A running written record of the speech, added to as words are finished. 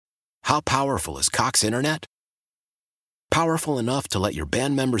How powerful is Cox Internet? Powerful enough to let your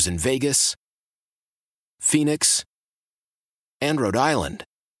band members in Vegas, Phoenix, and Rhode Island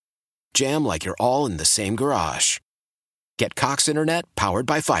jam like you're all in the same garage. Get Cox Internet powered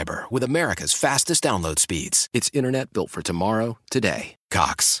by fiber with America's fastest download speeds. It's internet built for tomorrow, today.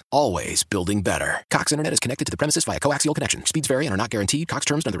 Cox, always building better. Cox Internet is connected to the premises via coaxial connection. Speeds vary and are not guaranteed. Cox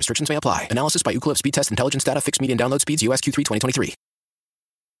terms and other restrictions may apply. Analysis by Ookla Speed Test Intelligence Data. Fixed median download speeds. US Q3 2023.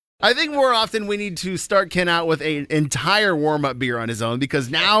 I think more often we need to start Ken out with an entire warm-up beer on his own because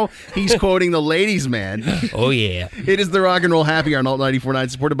now he's quoting the ladies' man. Oh, yeah. It is the Rock and Roll Happy Hour on Alt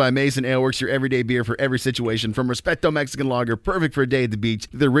 94.9, supported by Mason Ale Works, your everyday beer for every situation. From Respeto Mexican Lager, perfect for a day at the beach,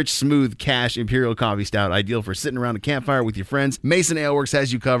 to the rich, smooth Cash Imperial Coffee Stout, ideal for sitting around a campfire with your friends. Mason Ale Works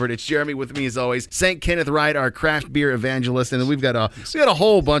has you covered. It's Jeremy with me as always. St. Kenneth Wright, our craft beer evangelist, and then we've got a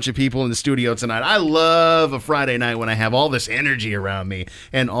whole bunch of people in the studio tonight. I love a Friday night when I have all this energy around me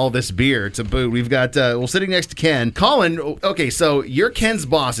and all this beer to boot. We've got, sitting next to Ken. Colin, okay, so you're Ken's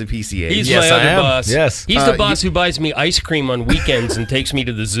boss at PCH. He's my other boss. Yes. He's the boss who buys me ice cream on weekends and takes me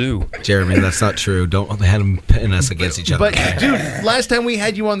to the zoo. Jeremy, that's not true. Don't have him pitting us against each other. But, dude, last time we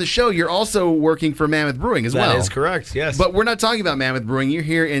had you on the show, you're also working for Mammoth Brewing as well. That is correct, yes. But we're not talking about Mammoth Brewing. You're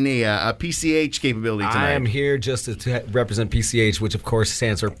here in a PCH capability tonight. I am here just to represent PCH, which, of course,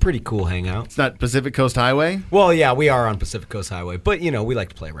 stands for Pretty Cool Hangout. It's not Pacific Coast Highway? Well, yeah, we are on Pacific Coast Highway, but, we like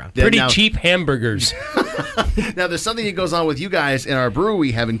to play around. Pretty cheap hamburgers. Now, there's something that goes on with you guys in our brew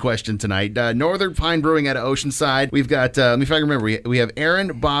we have in question tonight. Northern Pine Brewing out of Oceanside. We've got, let me try to remember, we have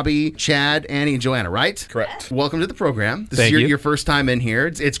Aaron, Bobby, Chad, Annie, and Joanna, right? Correct. Welcome to the program. This Thank is you. your first time in here.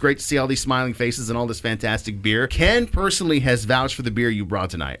 It's great to see all these smiling faces and all this fantastic beer. Ken personally has vouched for the beer you brought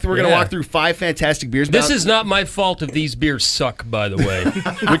tonight. We're going to walk through 5 fantastic beers. This is not my fault if these beers suck, by the way.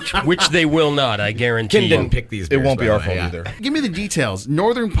 which they will not, I guarantee Ken didn't pick these beers. It won't be our fault either. Give me the details.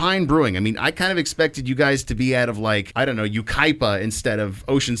 Northern Pine Brewing. I mean, I kind of expected you guys to be out of, like, I don't know, Ukaipa instead of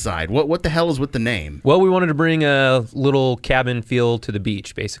Oceanside. What the hell is with the name? Well, we wanted to bring a little cabin feel to the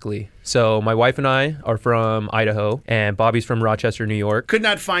beach, basically. So my wife and I are from Idaho, and Bobby's from Rochester, New York. Could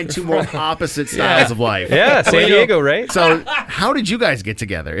not find two more opposite styles of life. Yeah, San Diego, right? So how did you guys get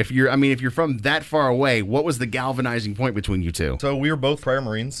together? If you're from that far away, what was the galvanizing point between you two? So we were both prior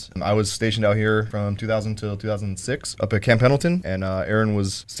Marines. I was stationed out here from 2000 till 2006 up at Camp Pendleton, and Aaron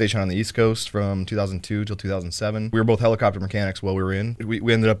was stationed on the East Coast from 2002 till 2007. We were both helicopter mechanics while we were in.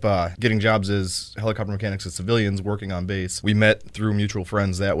 We ended up getting jobs as helicopter mechanics as civilians working on base. We met through mutual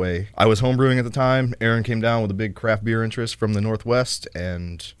friends that way. I was homebrewing at the time. Aaron came down with a big craft beer interest from the Northwest,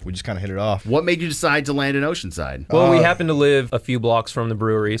 and we just kind of hit it off. What made you decide to land in Oceanside? Well, we happen to live a few blocks from the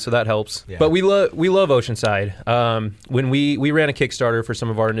brewery, so that helps. Yeah. But we love Oceanside. When we ran a Kickstarter for some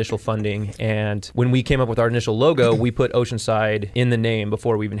of our initial funding, and when we came up with our initial logo, we put Oceanside in the name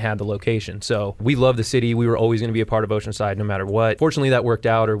before we even had the location. So we love the city. We were always going to be a part of Oceanside no matter what. Fortunately, that worked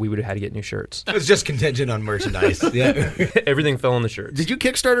out, or we would have had to get new shirts. It was just contingent on merchandise. Yeah. Everything fell on the shirts. Did you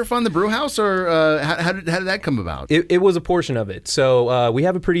Kickstarter fund the brew house, or how did that come about? It was a portion of it. So we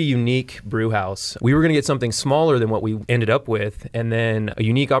have a pretty unique brew house. We were going to get something smaller than what we ended up with, and then a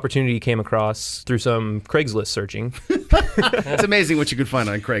unique opportunity came across through some Craigslist searching. It's amazing what you can find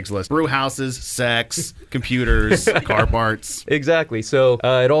on Craigslist. Brew houses, sex, computers, car parts. Exactly. So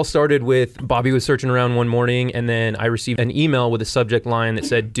it all started with Bobby was searching around one morning, and then I received an email with a subject line that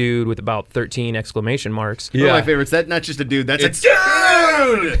said "dude" with about 13 exclamation marks. Yeah. One of my favorites. That's not just a dude. That's a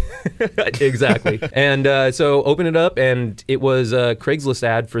dude! Exactly. And so open it up, and it was a Craigslist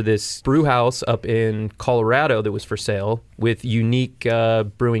ad for this brew house up in Colorado that was for sale with unique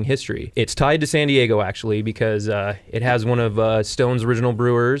brewing history. It's tied to San Diego, actually, because it has one of Stone's original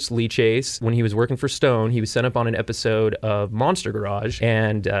brewers, Lee Chase. When he was working for Stone, he was sent up on an episode of Monster Garage,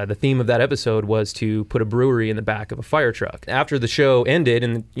 and the theme of that episode was to put a brewery in the back of a fire truck. After the show ended,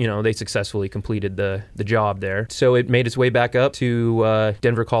 and they successfully completed the job there, so it made its way back up to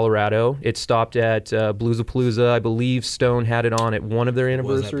Denver, Colorado. It stopped at Bluesapalooza. I believe Stone had it on at one of their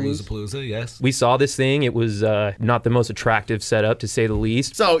anniversaries. Bluesapalooza, yes. We saw this thing. It was not the most attractive setup, to say the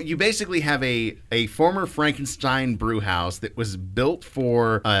least. So you basically have a former Frankenstein brew house that was built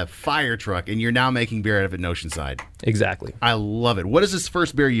for a fire truck, and you're now making beer out of it in Oceanside. Exactly. I love it. What is this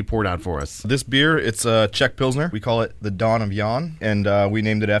first beer you poured out for us? This beer, it's a Czech Pilsner. We call it the Dawn of Jan, and we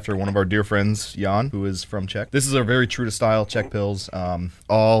named it after one of our dear friends, Jan, who is from Czech. This is a very true to style Czech Pils.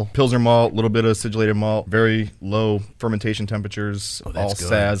 All Pilsner malt, a little bit of acidulated malt, very low fermentation temperatures, all good.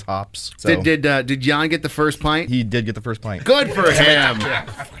 Saz hops. So Did Jan get the first pint? he did get the first pint. Good for him.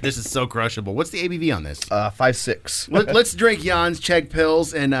 This is so crushable. What's the ABV on this? 5.6. folks. Let's drink Jan's Czech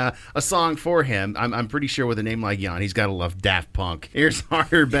Pills and a song for him. I'm pretty sure with a name like Jan, he's got to love Daft Punk. Here's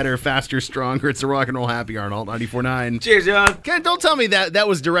Harder, Better, Faster, Stronger. It's the Rock and Roll Happy Hour on Alt 94.9. Cheers, John. Ken, don't tell me that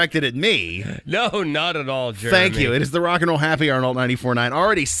was directed at me. No, not at all, Jeremy. Thank you. It is the Rock and Roll Happy Hour on Alt 94.9.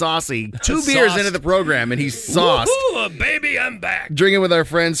 Already saucy. 2 beers into the program, and he's sauced. Woohoo, baby, I'm back. Drinking with our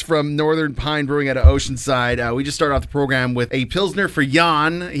friends from Northern Pine Brewing out of Oceanside. We just started off the program with a Pilsner for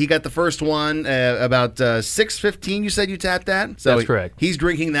Jan. He got the first one about 6:15. You said you tapped that? So That's correct. He's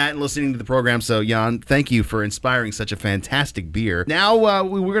drinking that and listening to the program. So, Jan, thank you for inspiring such a fantastic beer. Now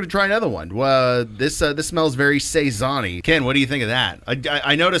we're going to try another one. This smells very saison-y. Ken, what do you think of that?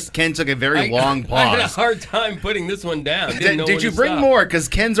 I noticed Ken took a very long I had a pause. hard time putting this one down. Didn't know Did where you to bring stop. more? Because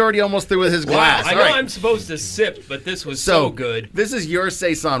Ken's already almost through with his glass. I All know right. I'm supposed to sip, but this was so good. This is your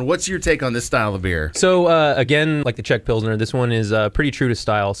saison. What's your take on this style of beer? So again, like the Czech Pilsner, this one is pretty true to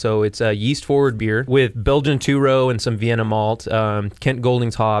style. So it's a yeast-forward beer with Belgian two-row and some Vienna malt, Kent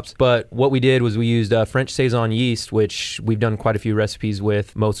Goldings hops. But what we did was we used French saison yeast, which we've done quite a few recipes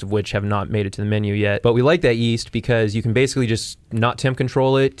with, most of which have not made it to the menu yet. But we like that yeast because you can basically just not temp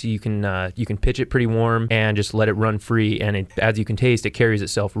control it. You can pitch it pretty warm and just let it run free. And as you can taste, it carries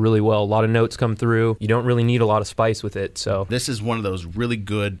itself really well. A lot of notes come through. You don't really need a lot of spice with it. So This is one of those really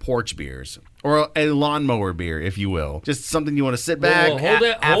good porch beers. Or a lawnmower beer, if you will. Just something you want to sit back. Well, hold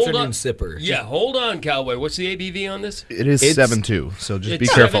Afternoon on. sipper. Yeah, hold on, Cowboy. What's the ABV on this? It is It's- 7.2, so just be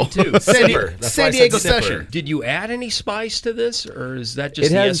It's careful. 7.2. Sipper. That's why I San said Diego sipper. Session. Did you add any spice to this, or is that just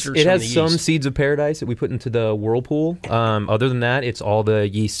it the has esters it from has the some yeast? seeds of paradise that we put into the whirlpool. Other than that, it's all the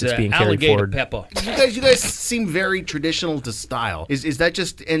yeast that's The being carried alligator forward. pepper. You guys seem very traditional to style. Is that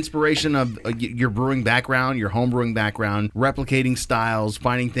just inspiration of your brewing background, your home brewing background, replicating styles,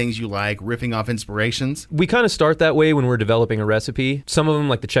 finding things you like, riffing off inspirations? We kind of start that way when we're developing a recipe. Some of them,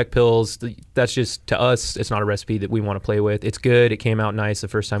 like the Czech Pills, that's just, to us, it's not a recipe that we want to play with. It's good. It came out nice the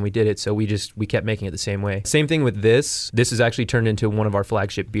first time we did it, so we kept making it the same way. Same thing with this. This has actually turned into one of our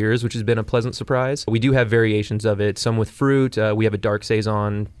flagship beers, which has been a pleasant surprise. We do have variations of it, some with fruit. We have a dark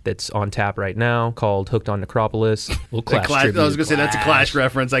saison that's on tap right now called Hooked on Necropolis. Little Clash I was tribute. going to say that's a Clash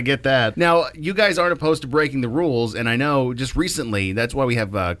reference. I get that. Now, you guys aren't opposed to breaking the rules, and I know just recently, that's why we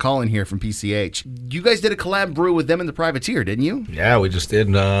have Colin here from PCH. You guys did a collab brew with them and the Privateer, didn't you? Yeah, we just did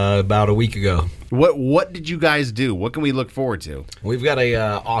about a week ago. What did you guys do? What can we look forward to? We've got a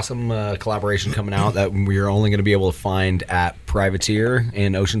awesome collaboration coming out that we're only going to be able to find at Privateer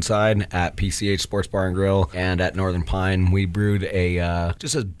in Oceanside, at PCH Sports Bar and Grill, and at Northern Pine. We brewed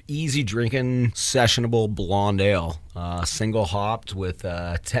just an easy drinking, sessionable blonde ale. Single hopped with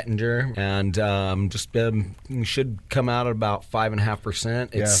Tettinger, and should come out at about 5.5%.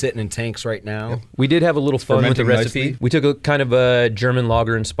 It's Yeah. sitting in tanks right now. We did have a little fun with the Fermenting recipe. nicely. We took a kind of a German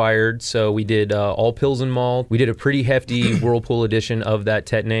lager inspired, so we did all pills and malt. We did a pretty hefty Whirlpool edition of that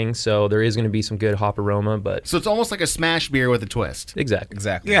Tetning, so there is going to be some good hop aroma, but So it's almost like a smash beer with a twist. exactly.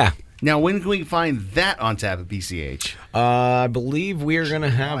 Exactly. Yeah. Now, when can we find that on tap at PCH? I believe we are going to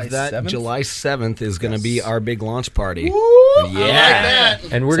have July that 7th? July 7th is going to be our big launch party. Yeah.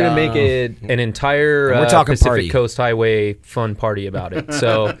 And we're going to make it an entire we're talking Pacific party. Coast Highway fun party about it.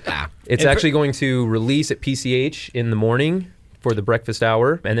 So it's actually going to release at PCH in the morning for the breakfast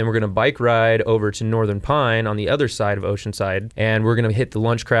hour, and then we're going to bike ride over to Northern Pine on the other side of Oceanside, and we're going to hit the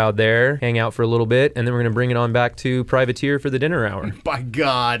lunch crowd there, hang out for a little bit, and then we're going to bring it on back to Privateer for the dinner hour. By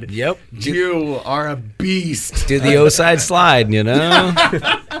God. Yep. You are a beast. Do the O-side slide, you know?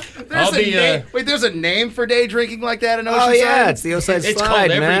 I'll be, Wait, there's a name for day drinking like that in Oceanside? Oh, yeah, it's the O-side It's slide,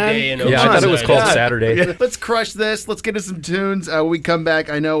 called every man. day in Yeah, I thought it was Oceanside. called Yeah. Saturday. Let's crush this. Let's get into some tunes. When we come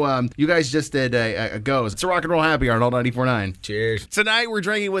back, I know you guys just did a goes. It's a Rock and Roll Happy Hour on Alt 94.9. Cheers. Tonight we're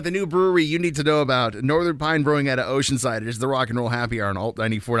drinking with a new brewery you need to know about, Northern Pine Brewing out of Oceanside. It is the Rock and Roll Happy Hour on Alt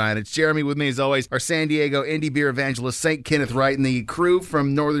 94.9. It's Jeremy with me as always, our San Diego indie beer evangelist, St. Kenneth Wright, and the crew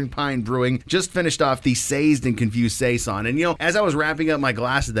from Northern Pine Brewing just finished off the Sazed and Confused Saison. And as I was wrapping up my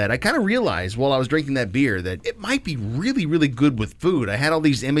glass of that, I kind of realized while I was drinking that beer that it might be really, really good with food. I had all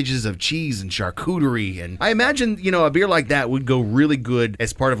these images of cheese and charcuterie, and I imagine, a beer like that would go really good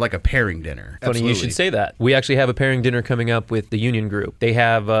as part of like a pairing dinner. Funny you Absolutely. should say that. We actually have a pairing dinner coming up with the Union Group. They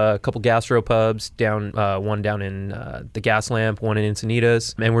have a couple gastropubs down, one down in the Gas Lamp, one in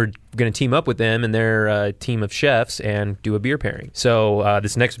Encinitas, and we're going to team up with them and their team of chefs and do a beer pairing. So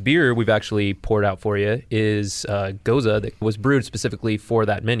this next beer we've actually poured out for you is Goza that was brewed specifically for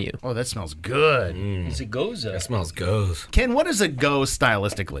that menu. Oh, that smells good. It's a Goza. That smells goes. Ken, what is a go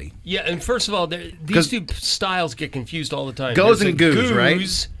stylistically? Yeah, and first of all, these two styles get confused all the time. Goes There's and a goose,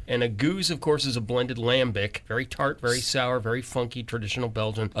 right? And a goose, of course, is a blended lambic. Very tart, very sour, very funky, traditional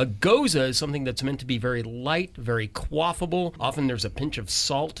Belgian. A goza is something that's meant to be very light, very quaffable. Often there's a pinch of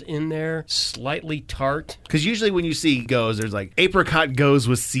salt in there, slightly tart. Because usually when you see goes, there's like apricot goes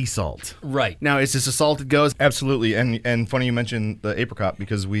with sea salt. Right. Now, is this a salted goes? Absolutely, and funny you mentioned the apricot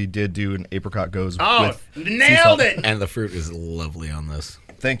because we did do an apricot goes. Oh, with sea nailed salt. it! And the fruit is lovely on this.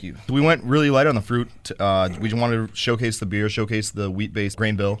 Thank you. We went really light on the fruit. We just wanted to showcase the beer, showcase the wheat-based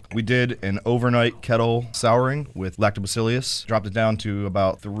grain bill. We did an overnight kettle souring with lactobacillus. Dropped it down to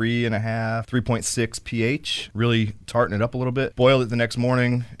about 3.6 pH. Really tarting it up a little bit. Boiled it the next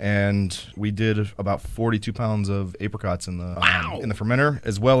morning, and we did about 42 pounds of apricots in the fermenter,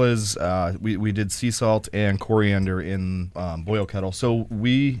 as well as we did sea salt and coriander in boil kettle. So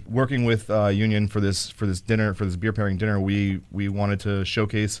we, working with Union for this dinner, for this beer pairing dinner, we wanted to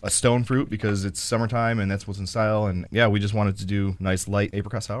showcase a stone fruit because it's summertime and that's what's in style. And yeah, we just wanted to do nice light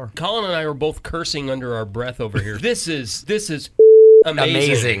apricot sour. Colin and I were both cursing under our breath over here. This is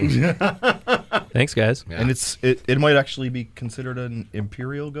amazing. Thanks, guys. Yeah. And it might actually be considered an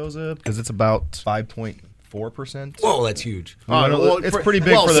imperial goza because it's about 5.4%. Whoa, that's huge. It's pretty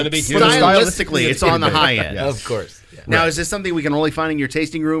big for the stylistically, it's on the high end. Yes. Of course. Yeah. Now, is this something we can only find in your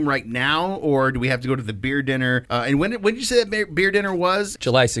tasting room right now, or do we have to go to the beer dinner? And when did you say that beer dinner was?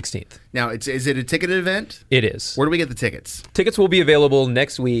 July 16th. Now, is it a ticketed event? It is. Where do we get the tickets? Tickets will be available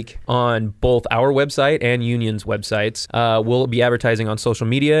next week on both our website and Union's websites. We'll be advertising on social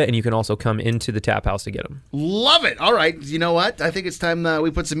media, and you can also come into the tap house to get them. Love it. All right. You know what? I think it's time we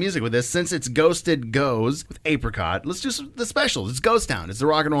put some music with this. Since it's Ghosted Goes with Apricot, let's do the specials. It's Ghost Town. It's the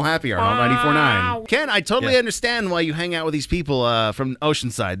Rock and Roll Happy Hour on 94.9. Ken, I totally understand why you hang out with these people from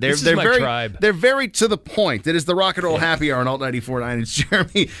Oceanside. This is my tribe. They're very to the point. It is the Rock and Roll Happy Hour on Alt 94.9. It's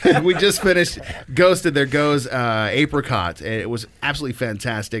Jeremy. We just finished Ghosted There Goes Apricot. It was absolutely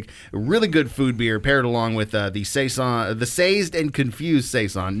fantastic. Really good food beer paired along with the Saison, the Sazed and Confused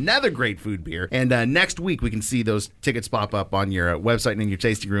Saison. Another great food beer. And next week we can see those tickets pop up on your website and in your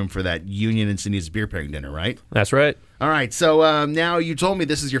tasting room for that Union and Cindy's beer pairing dinner, right? That's right. All right, so now you told me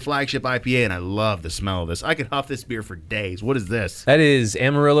this is your flagship IPA, and I love the smell of this. I could huff this beer for days. What is this? That is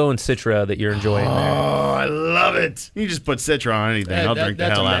Amarillo and Citra that you're enjoying there. Oh, I love it. You just put Citra on anything. I'll drink the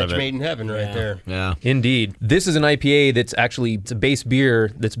hell out of That's a match it. made in heaven right there. Yeah. Indeed. This is an IPA that's actually it's a base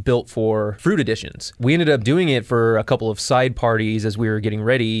beer that's built for fruit additions. We ended up doing it for a couple of side parties as we were getting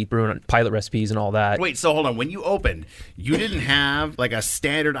ready, brewing pilot recipes and all that. Wait, so hold on. When you opened, you didn't have like a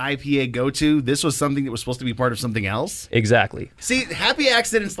standard IPA go-to? This was something that was supposed to be part of something else? Exactly. See, happy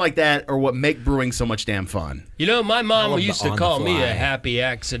accidents like that are what make brewing so much damn fun. You know, my mom love used the to call me on-the-fly. a happy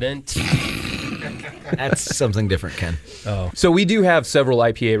accident. That's something different, Ken. So we do have several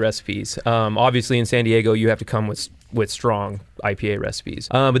IPA recipes. Obviously, in San Diego, you have to come with strong IPA recipes.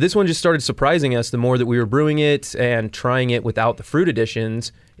 But this one just started surprising us the more that we were brewing it and trying it without the fruit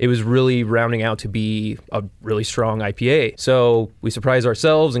additions. It was really rounding out to be a really strong IPA. So we surprised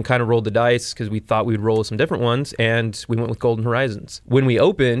ourselves and kind of rolled the dice because we thought we'd roll with some different ones, and we went with Golden Horizons. When we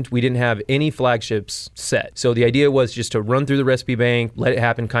opened, we didn't have any flagships set. So the idea was just to run through the recipe bank, let it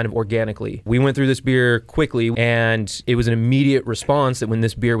happen kind of organically. We went through this beer quickly, and it was an immediate response that when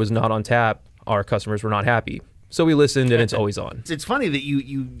this beer was not on tap, our customers were not happy. So we listened, and it's always on. It's funny that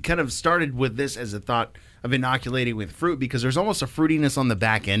you kind of started with this as a thought of inoculating with fruit because there's almost a fruitiness on the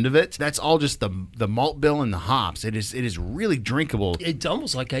back end of it. That's all just the malt bill and the hops. It is really drinkable. It's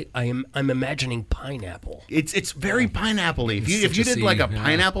almost like I'm imagining pineapple. It's very pineapple-y. If you did citrusy, like a yeah.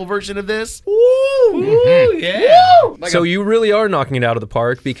 pineapple version of this, Ooh, yeah. So you really are knocking it out of the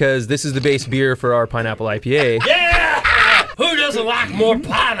park because this is the base beer for our pineapple IPA. Yeah! Who doesn't like more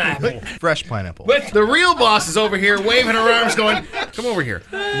pineapple? Fresh pineapple. the real boss is over here waving her arms, going, "Come over here."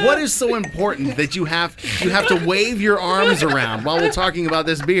 What is so important that you have to wave your arms around while we're talking about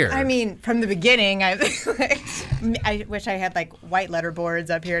this beer? I mean, from the beginning, I wish I had like white letter boards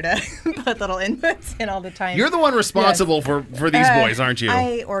up here to put little inputs in all the time. You're the one responsible for these boys, aren't you?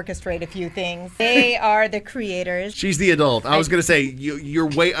 I orchestrate a few things. They are the creators. She's the adult. I was going to say, you're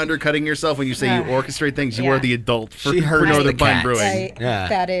way undercutting yourself when you say you orchestrate things. You yeah. are the adult for She heard Northern the Pine cats. Brewing. Right, Yeah.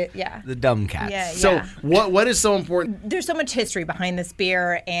 that it, yeah. The dumb cats. Yeah, So yeah. what is so important? There's so much history behind this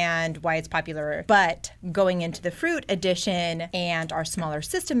beer and why it's popular. But going into the fruit addition and our smaller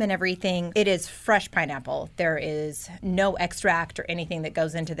system and everything, it is fresh pineapple. There is no extract or anything that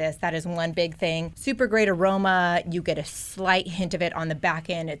goes into this. That is one big thing. Super great aroma. You get a slight hint of it on the back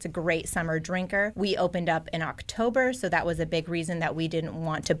end. It's a great summer drinker. We opened up in October, so that was a big reason that we didn't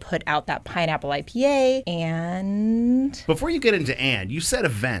want to put out that pineapple IPA. And before you get into you said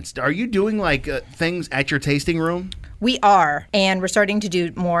events. Are you doing like things at your tasting room? We are, and we're starting to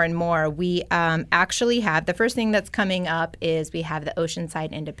do more and more. We actually have, the first thing that's coming up is we have the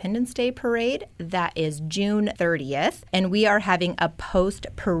Oceanside Independence Day Parade. That is June 30th, and we are having a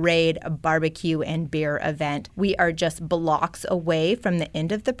post-parade barbecue and beer event. We are just blocks away from the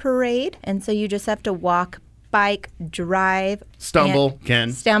end of the parade, and so you just have to walk, bike, drive, stumble,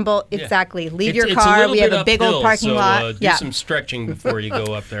 exactly. Leave It's your a car. little We have bit a big old uphill, parking so, lot. Do some stretching before you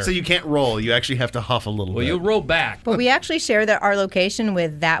go up there. So you can't roll. You actually have to huff a little Well, bit. you'll roll back. But we actually share our location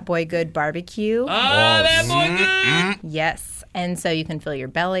with That Boy Good Barbecue. That boy good. Yes. And so you can fill your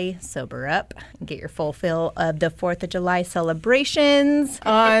belly, sober up, and get your full fill of the 4th of July celebrations.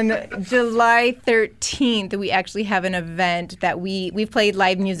 On July 13th, we actually have an event that we've played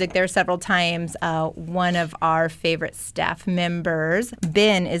live music there several times. One of our favorite staff members,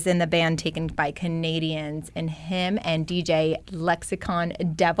 Ben, is in the band Taken by Canadians, and him and DJ Lexicon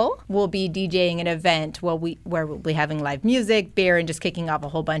Devil will be DJing an event where we'll be having live music, beer, and just kicking off a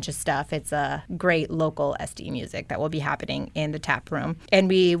whole bunch of stuff. It's a great local SD music that will be happening in the tap room. And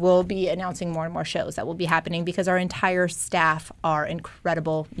we will be announcing more and more shows that will be happening because our entire staff are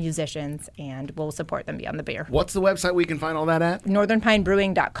incredible musicians, and we'll support them beyond the beer. What's the website we can find all that at?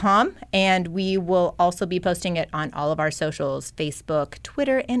 northernpinebrewing.com, and we will also be posting it on all of our socials, Facebook,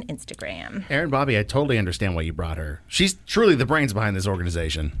 Twitter, and Instagram. Aaron, Bobby, I totally understand why you brought her. She's truly the brains behind this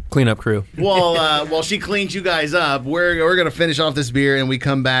organization. Cleanup crew. Well, while she cleans you guys up, we're going to finish off this beer and we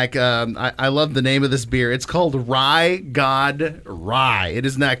come back. I love the name of this beer. It's called Rye God Rye. It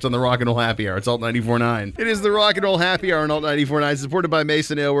is next on the Rock and Roll Happy Hour. It's Alt 94.9. It is the Rock and Roll Happy Hour on Alt 94.9, supported by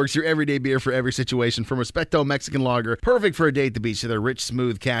Mason Ale Works, your everyday beer for every situation. From Respecto Mexican Lager, perfect for a day at the beach, to their rich,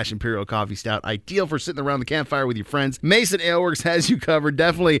 smooth Cash Imperial Coffee Stout, ideal for sitting around the campfire with your friends. Mason Ale Works has you covered.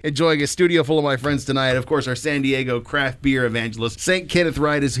 Definitely enjoying a studio full of my friends tonight. Of course, our San Diego craft beer evangelist, St. Kenneth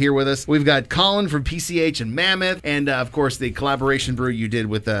Wright, is here with us. We've got Colin from PCH and Mammoth, and of course, the collaboration brew you did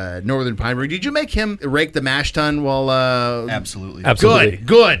with Northern Pine Brew. Did you make him rake the mash tun while... Absolutely.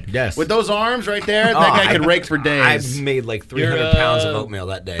 Good. Yes. With those arms right there, that guy could rake for days. I made like 300 pounds of oatmeal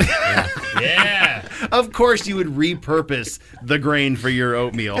that day. Yeah. Yeah. Of course, you would repurpose the grain for your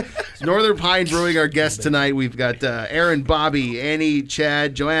oatmeal. Northern Pine Brewing, our guests tonight. We've got Aaron, Bobby, Annie,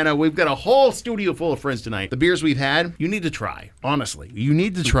 Chad, Joanna. We've got a whole studio full of friends tonight. The beers we've had, you need to try. Honestly, you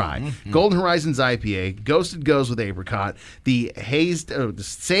need to try. Golden Horizons IPA, Ghosted Goes with Apricot, the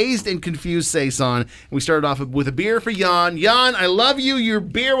Sazed and Confused Saison. We started off with a beer for Jan. Jan, I love you. Your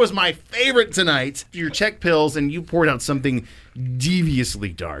beer was my favorite tonight. Your Czech pills, and you poured out something deviously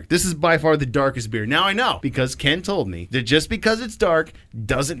dark. This is by far the darkest beer. Now I know, because Ken told me that just because it's dark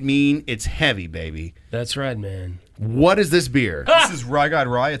doesn't mean it's heavy, baby. That's right, man. What is this beer? This is Rye God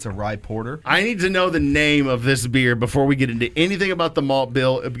Rye. It's a rye porter. I need to know the name of this beer before we get into anything about the malt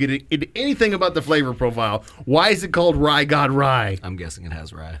bill, get into anything about the flavor profile. Why is it called Rye God Rye? I'm guessing it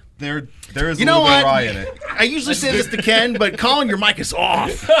has rye. There is You a know little bit what? of rye in it. I usually say this to Ken, but Colin, your mic is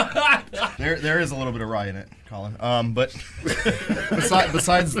off. There is a little bit of rye in it, Colin. But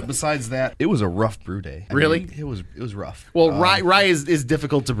besides that, it was a rough brew day. I Really? mean, it was rough. Well, rye is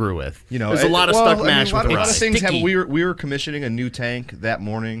difficult to brew with. You know, there's a lot of stuck mash a lot with of rye. things Sticky. happen. We were commissioning a new tank that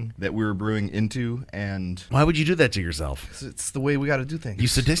morning that we were brewing into, and Why would you do that to yourself? it's the way we got to do things. You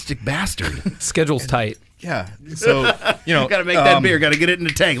sadistic bastard. Schedule's tight. Yeah. So Got to make that beer. Got to get it in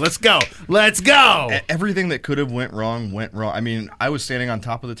the tank. Let's go. Let's go. Everything that could have went wrong went wrong. I mean, I was standing on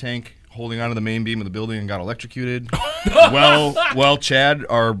top of the tank, holding onto the main beam of the building, and got electrocuted. well, Chad,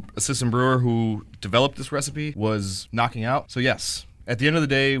 our assistant brewer who developed this recipe, was knocking out. So yes, at the end of the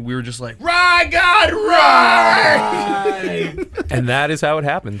day, we were just like, Rye God Rye. And that is how it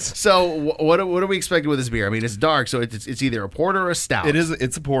happens. So what are we expecting with this beer? I mean, it's dark, so it's either a porter or a stout.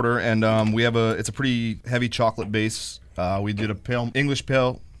 it's a porter, and it's a pretty heavy chocolate base. We did a English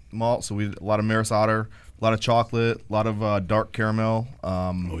pale malt, so we did a lot of Maris Otter, a lot of chocolate, a lot of dark caramel.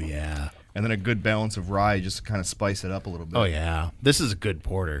 Oh yeah. And then a good balance of rye, just to kind of spice it up a little bit. Oh yeah. This is a good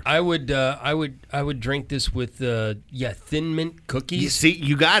porter. I would drink this with Thin Mint cookies. You see,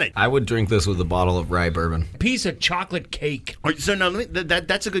 you got it. I would drink this with a bottle of rye bourbon. Piece of chocolate cake. So now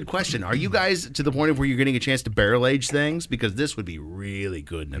that's a good question. Are you guys to the point of where you're getting a chance to barrel age things? Because this would be really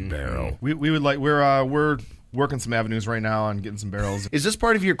good in a barrel. We would like we're working some avenues right now on getting some barrels. Is this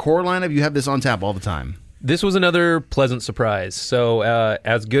part of your core lineup? You have this on tap all the time. This was another pleasant surprise. So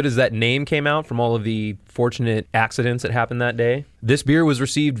as good as that name came out from all of the fortunate accidents that happened that day, This beer was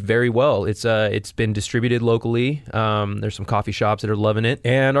received very well. It's been distributed locally. There's some coffee shops that are loving it,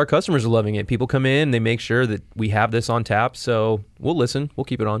 and our customers are loving it. People come in, they make sure that we have this on tap, so we'll listen. We'll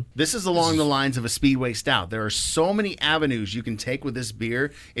keep it on. This is along the lines of a Speedway Stout. There are so many avenues you can take with this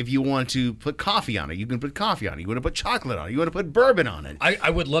beer. If you want to put coffee on it, you can put coffee on it. You want to put chocolate on it. You want to put bourbon on it. I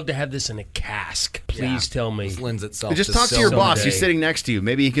would love to have this in a cask. Please tell me. This lends itself Just to talk to your boss. someday. He's sitting next to you.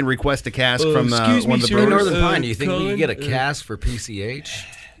 Maybe he can request a cask from excuse one me, of the sir. In brewers. Northern Pine, do you think we Colin, could get a cask for PCH?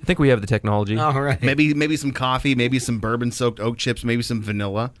 I think we have the technology. All right. Maybe some coffee, maybe some bourbon-soaked oak chips, maybe some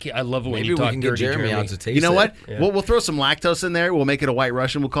vanilla. I love it when Maybe you we talk can get dirty, Jeremy out to taste You know it. what? We'll throw some lactose in there. We'll make it a White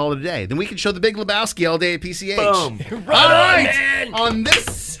Russian. We'll call it a day. Then we can show the Big Lebowski all day at PCH. Boom. All right. On this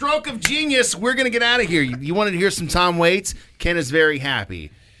stroke of genius, we're going to get out of here. You wanted to hear some Tom Waits? Ken is very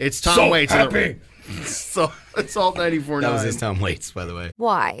happy. It's Tom Waits. So it's Alt 94.9. That was his Tom Waits, by the way.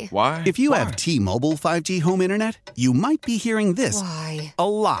 Why? If you have T-Mobile 5G home internet, you might be hearing this Why? a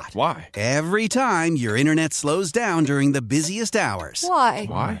lot. Why? Every time your internet slows down during the busiest hours.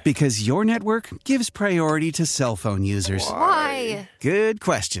 Why? Because your network gives priority to cell phone users. Why? Good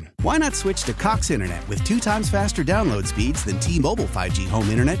question. Why not switch to Cox Internet with 2 times faster download speeds than T-Mobile 5G home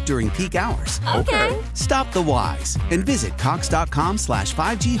internet during peak hours? Okay. Stop the whys and visit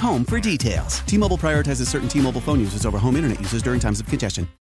cox.com/5G home for details. T-Mobile prioritizes certain T-Mobile phone users over home internet users during times of congestion.